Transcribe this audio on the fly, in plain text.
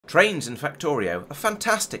Trains in Factorio are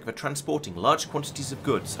fantastic for transporting large quantities of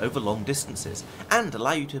goods over long distances and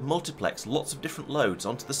allow you to multiplex lots of different loads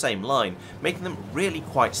onto the same line, making them really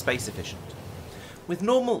quite space efficient. With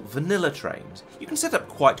normal vanilla trains, you can set up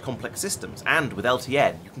quite complex systems, and with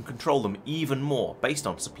LTN you can control them even more based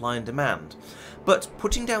on supply and demand. But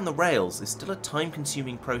putting down the rails is still a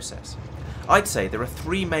time-consuming process. I'd say there are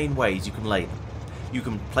three main ways you can lay them. You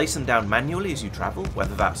can place them down manually as you travel,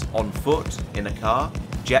 whether that's on foot, in a car,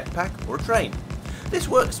 jetpack or a train. This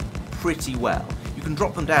works pretty well. You can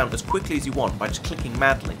drop them down as quickly as you want by just clicking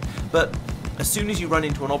madly, but as soon as you run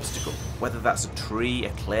into an obstacle, whether that's a tree, a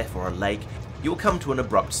cliff or a lake, you will come to an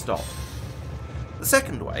abrupt stop. The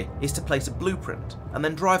second way is to place a blueprint and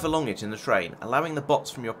then drive along it in the train, allowing the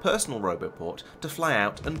bots from your personal roboport to fly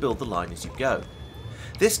out and build the line as you go.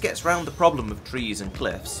 This gets round the problem of trees and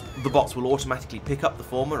cliffs. The bots will automatically pick up the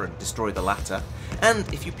former and destroy the latter, and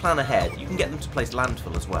if you plan ahead you can get them to place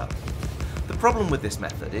landfill as well. The problem with this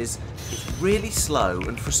method is it's really slow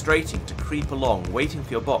and frustrating to creep along waiting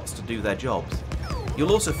for your bots to do their jobs.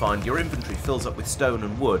 You'll also find your inventory fills up with stone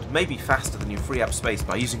and wood, maybe faster than you free up space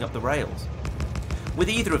by using up the rails. With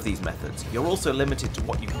either of these methods, you're also limited to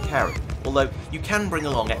what you can carry, although you can bring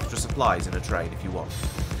along extra supplies in a train if you want.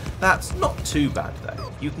 That's not too bad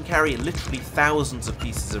though. You can carry literally thousands of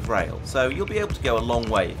pieces of rail, so you'll be able to go a long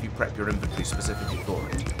way if you prep your inventory specifically for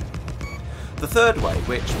it. The third way,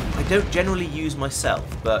 which I don't generally use myself,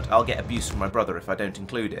 but I'll get abuse from my brother if I don't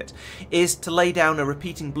include it, is to lay down a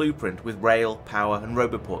repeating blueprint with rail, power and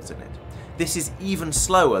roboports in it. This is even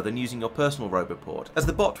slower than using your personal roboport, as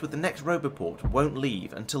the bot with the next roboport won't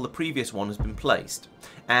leave until the previous one has been placed,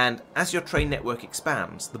 and as your train network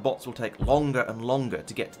expands, the bots will take longer and longer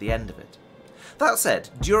to get to the end of it. That said,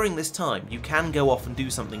 during this time you can go off and do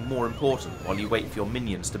something more important while you wait for your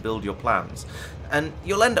minions to build your plans, and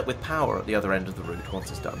you'll end up with power at the other end of the route once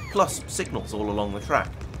it's done, plus signals all along the track.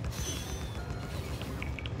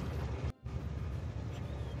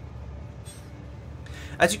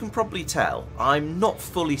 As you can probably tell, I'm not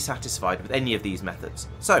fully satisfied with any of these methods,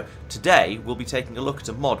 so today we'll be taking a look at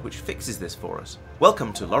a mod which fixes this for us.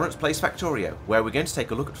 Welcome to Laurence Plays Factorio, where we're going to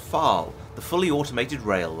take a look at FARL, the fully automated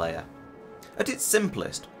rail layer. At its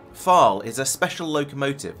simplest, FARL is a special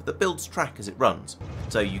locomotive that builds track as it runs,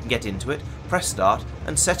 so you can get into it, press start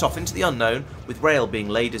and set off into the unknown with rail being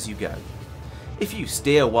laid as you go. If you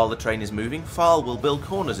steer while the train is moving, FARL will build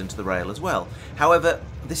corners into the rail as well. However,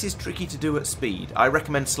 this is tricky to do at speed. I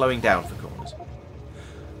recommend slowing down for corners.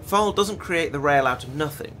 FARL doesn't create the rail out of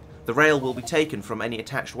nothing. The rail will be taken from any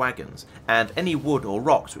attached wagons, and any wood or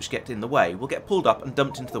rocks which get in the way will get pulled up and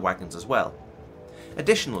dumped into the wagons as well.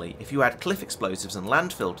 Additionally, if you add cliff explosives and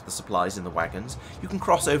landfill to the supplies in the wagons, you can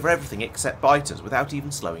cross over everything except biters without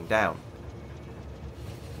even slowing down.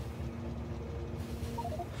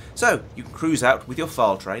 So, you can cruise out with your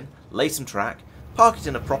FARL train, lay some track, park it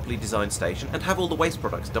in a properly designed station and have all the waste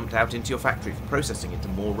products dumped out into your factory for processing into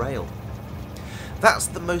more rail. That's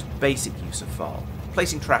the most basic use of FARL,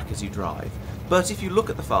 placing track as you drive, but if you look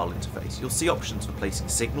at the FARL interface you'll see options for placing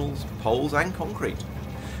signals, poles and concrete.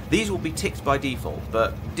 These will be ticked by default,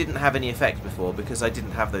 but didn't have any effect before because I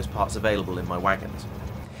didn't have those parts available in my wagons.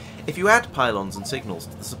 If you add pylons and signals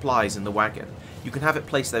to the supplies in the wagon, you can have it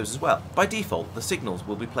place those as well. By default, the signals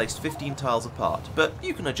will be placed 15 tiles apart, but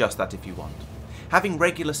you can adjust that if you want. Having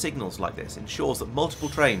regular signals like this ensures that multiple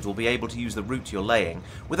trains will be able to use the route you're laying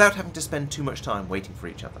without having to spend too much time waiting for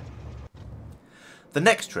each other. The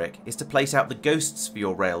next trick is to place out the ghosts for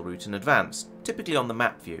your rail route in advance, typically on the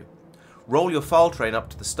map view. Roll your FARL train up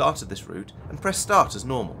to the start of this route and press start as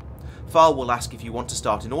normal. FARL will ask if you want to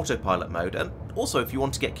start in autopilot mode and also if you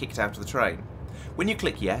want to get kicked out of the train. When you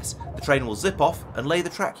click yes, the train will zip off and lay the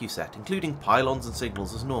track you set, including pylons and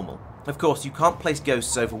signals as normal. Of course, you can't place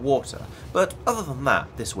ghosts over water, but other than that,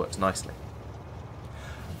 this works nicely.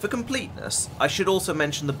 For completeness, I should also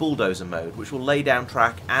mention the bulldozer mode, which will lay down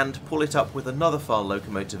track and pull it up with another FARL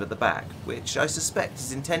locomotive at the back, which I suspect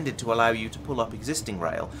is intended to allow you to pull up existing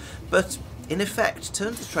rail, but in effect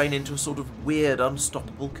turns the train into a sort of weird,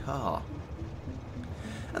 unstoppable car.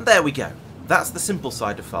 And there we go. That's the simple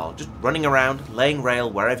side of FARL, just running around, laying rail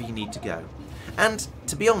wherever you need to go. And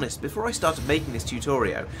to be honest, before I started making this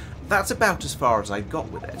Tutorio, that's about as far as I got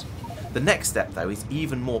with it. The next step though is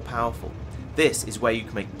even more powerful. This is where you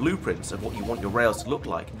can make blueprints of what you want your rails to look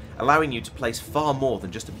like, allowing you to place far more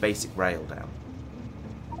than just a basic rail down.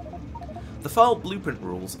 The FARL blueprint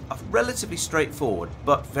rules are relatively straightforward,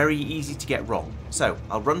 but very easy to get wrong, so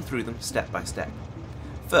I'll run through them step by step.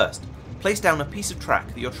 First, place down a piece of track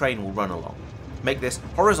that your train will run along. Make this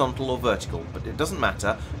horizontal or vertical, but it doesn't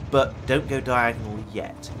matter, but don't go diagonally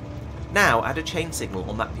yet. Now add a chain signal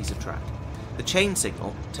on that piece of track. The chain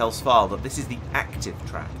signal tells FARL that this is the active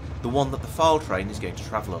track, the one that the FARL train is going to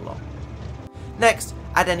travel along. Next,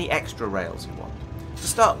 add any extra rails you want. To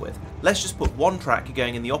start with, let's just put one track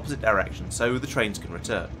going in the opposite direction so the trains can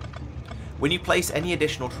return. When you place any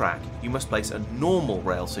additional track, you must place a normal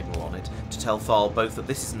rail signal on it to tell FARL both that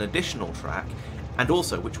this is an additional track and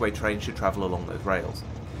also which way trains should travel along those rails.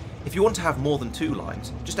 If you want to have more than two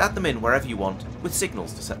lines, just add them in wherever you want with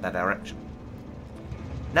signals to set their direction.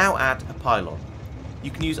 Now add a pylon. You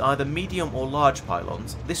can use either medium or large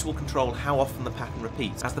pylons. This will control how often the pattern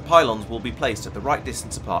repeats, as the pylons will be placed at the right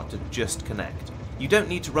distance apart to just connect. You don't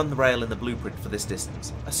need to run the rail in the blueprint for this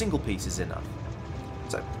distance, a single piece is enough.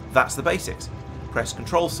 So that's the basics. Press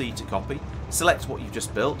Ctrl+C to copy, select what you've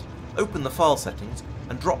just built, open the file settings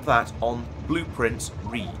and drop that on Blueprints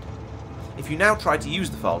Read. If you now try to use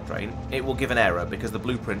the FARL train, it will give an error because the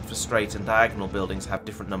blueprint for straight and diagonal buildings have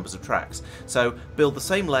different numbers of tracks. So build the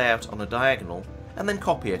same layout on a diagonal and then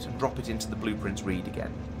copy it and drop it into the Blueprints Read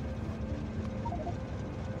again.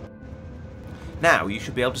 Now you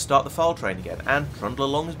should be able to start the FARL train again and trundle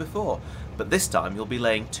along as before, but this time you'll be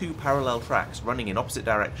laying two parallel tracks running in opposite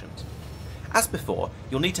directions. As before,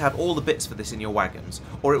 you'll need to have all the bits for this in your wagons,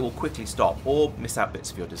 or it will quickly stop or miss out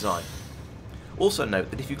bits of your design. Also note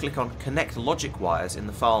that if you click on Connect Logic Wires in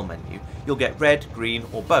the File menu, you'll get red, green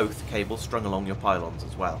or both cables strung along your pylons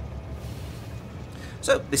as well.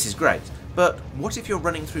 So this is great, but what if you're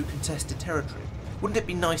running through contested territory? Wouldn't it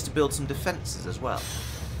be nice to build some defences as well?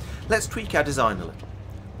 Let's tweak our design a little.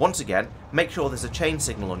 Once again, make sure there's a chain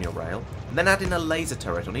signal on your rail, and then add in a laser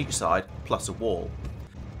turret on each side, plus a wall.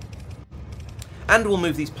 And we'll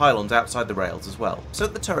move these pylons outside the rails as well, so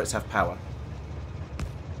that the turrets have power.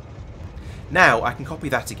 Now I can copy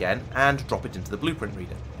that again and drop it into the blueprint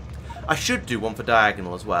reader. I should do one for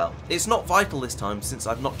diagonal as well. It's not vital this time since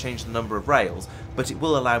I've not changed the number of rails, but it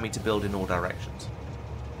will allow me to build in all directions.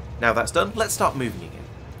 Now that's done, let's start moving again.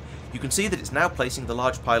 You can see that it's now placing the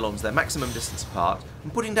large pylons their maximum distance apart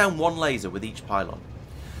and putting down one laser with each pylon.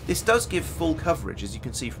 This does give full coverage as you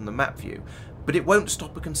can see from the map view, but it won't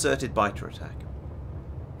stop a concerted biter attack.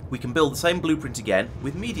 We can build the same blueprint again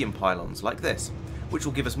with medium pylons like this, which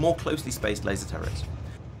will give us more closely spaced laser turrets.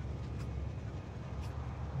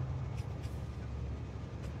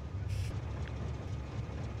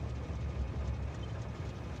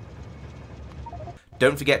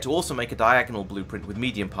 Don't forget to also make a diagonal blueprint with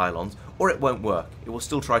medium pylons, or it won't work. It will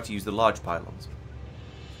still try to use the large pylons.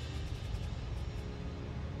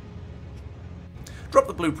 Drop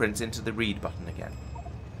the blueprints into the Read button again.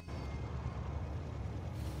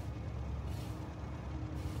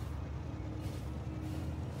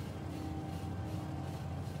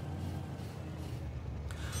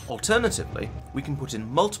 Alternatively, we can put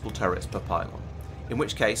in multiple turrets per pylon, in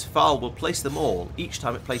which case FARL will place them all each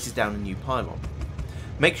time it places down a new pylon.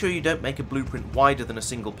 Make sure you don't make a blueprint wider than a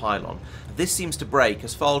single pylon. This seems to break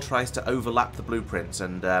as FARL tries to overlap the blueprints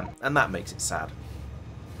and that makes it sad.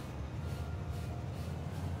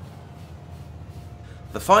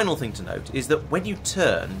 The final thing to note is that when you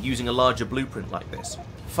turn using a larger blueprint like this,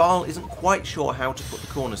 FARL isn't quite sure how to put the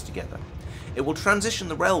corners together. It will transition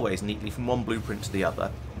the railways neatly from one blueprint to the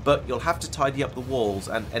other, but you'll have to tidy up the walls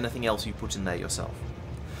and anything else you put in there yourself.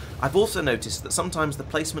 I've also noticed that sometimes the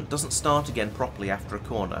placement doesn't start again properly after a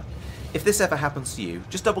corner. If this ever happens to you,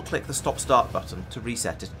 just double click the Stop Start button to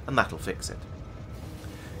reset it and that'll fix it.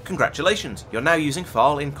 Congratulations, you're now using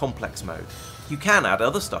FARL in complex mode. You can add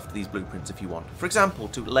other stuff to these blueprints if you want, for example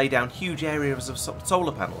to lay down huge areas of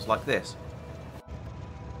solar panels like this.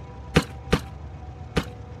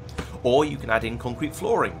 Or you can add in concrete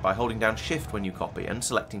flooring by holding down Shift when you copy and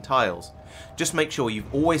selecting tiles. Just make sure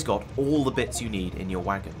you've always got all the bits you need in your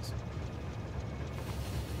wagons.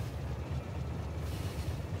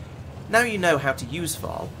 Now you know how to use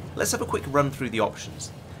FARL, let's have a quick run through the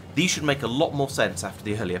options. These should make a lot more sense after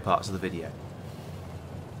the earlier parts of the video.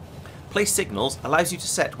 Place signals allows you to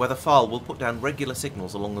set whether FARL will put down regular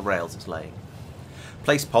signals along the rails it's laying.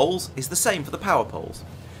 Place poles is the same for the power poles.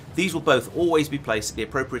 These will both always be placed at the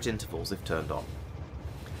appropriate intervals if turned on.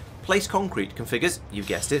 Place concrete configures, you've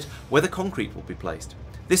guessed it, where the concrete will be placed.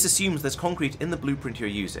 This assumes there's concrete in the blueprint you're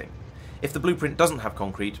using. If the blueprint doesn't have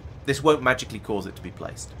concrete, this won't magically cause it to be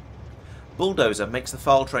placed. Bulldozer makes the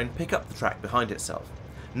FARL train pick up the track behind itself.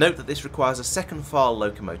 Note that this requires a second FARL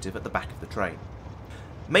locomotive at the back of the train.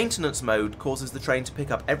 Maintenance mode causes the train to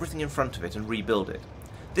pick up everything in front of it and rebuild it.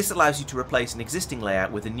 This allows you to replace an existing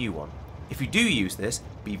layout with a new one. If you do use this,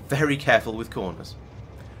 be very careful with corners.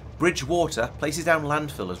 Bridge water places down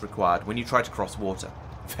landfill as required when you try to cross water.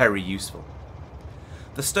 Very useful.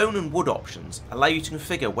 The stone and wood options allow you to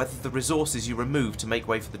configure whether the resources you remove to make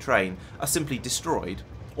way for the train are simply destroyed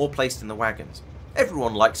or placed in the wagons.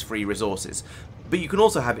 Everyone likes free resources, but you can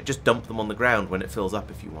also have it just dump them on the ground when it fills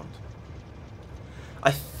up if you want.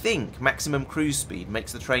 I think maximum cruise speed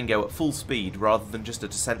makes the train go at full speed rather than just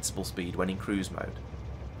at a sensible speed when in cruise mode.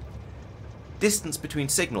 Distance between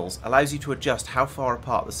signals allows you to adjust how far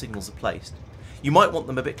apart the signals are placed. You might want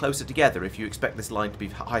them a bit closer together if you expect this line to be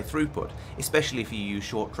high throughput, especially if you use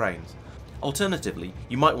short trains. Alternatively,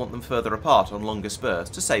 you might want them further apart on longer spurs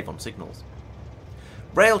to save on signals.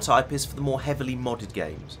 Rail type is for the more heavily modded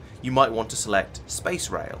games. You might want to select Space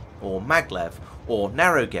Rail, or Maglev, or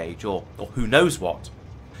Narrow Gauge, or who knows what.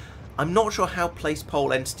 I'm not sure how place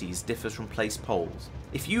pole entities differs from place poles.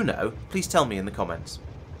 If you know, please tell me in the comments.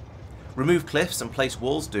 Remove cliffs and place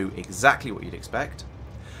walls do exactly what you'd expect.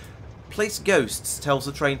 Place ghosts tells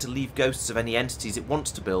the train to leave ghosts of any entities it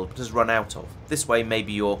wants to build but has run out of. This way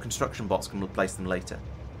maybe your construction bots can replace them later.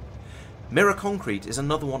 Mirror concrete is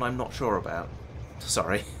another one I'm not sure about.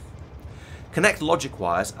 Sorry. Connect logic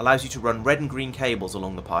wires allows you to run red and green cables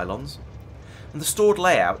along the pylons. And the stored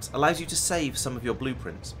layout allows you to save some of your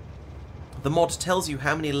blueprints. The mod tells you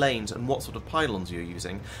how many lanes and what sort of pylons you're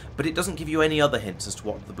using, but it doesn't give you any other hints as to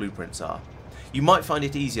what the blueprints are. You might find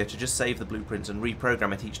it easier to just save the blueprints and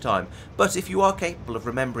reprogram it each time, but if you are capable of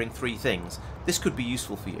remembering 3 things, this could be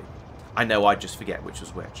useful for you. I know I'd just forget which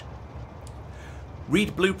was which.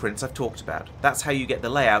 Read blueprints I've talked about. That's how you get the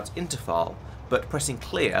layout into FARL, but pressing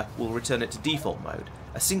clear will return it to default mode,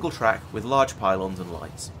 a single track with large pylons and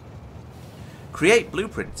lights. Create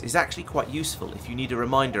blueprints is actually quite useful if you need a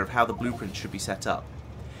reminder of how the blueprint should be set up.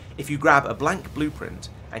 If you grab a blank blueprint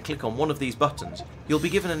and click on one of these buttons, you'll be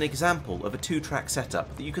given an example of a 2-track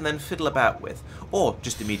setup that you can then fiddle about with, or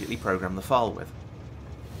just immediately program the FARL with.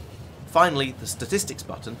 Finally, the statistics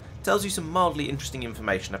button tells you some mildly interesting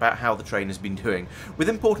information about how the train has been doing, with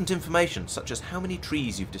important information such as how many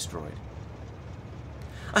trees you've destroyed.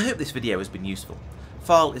 I hope this video has been useful.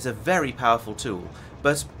 FARL is a very powerful tool,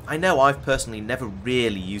 but I know I've personally never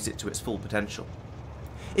really used it to its full potential.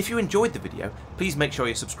 If you enjoyed the video, please make sure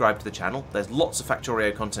you subscribe to the channel. There's lots of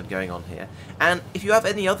Factorio content going on here, and if you have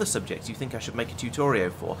any other subjects you think I should make a Tutorio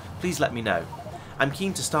for, please let me know. I'm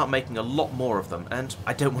keen to start making a lot more of them, and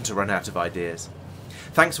I don't want to run out of ideas.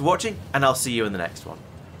 Thanks for watching, and I'll see you in the next one.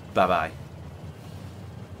 Bye bye.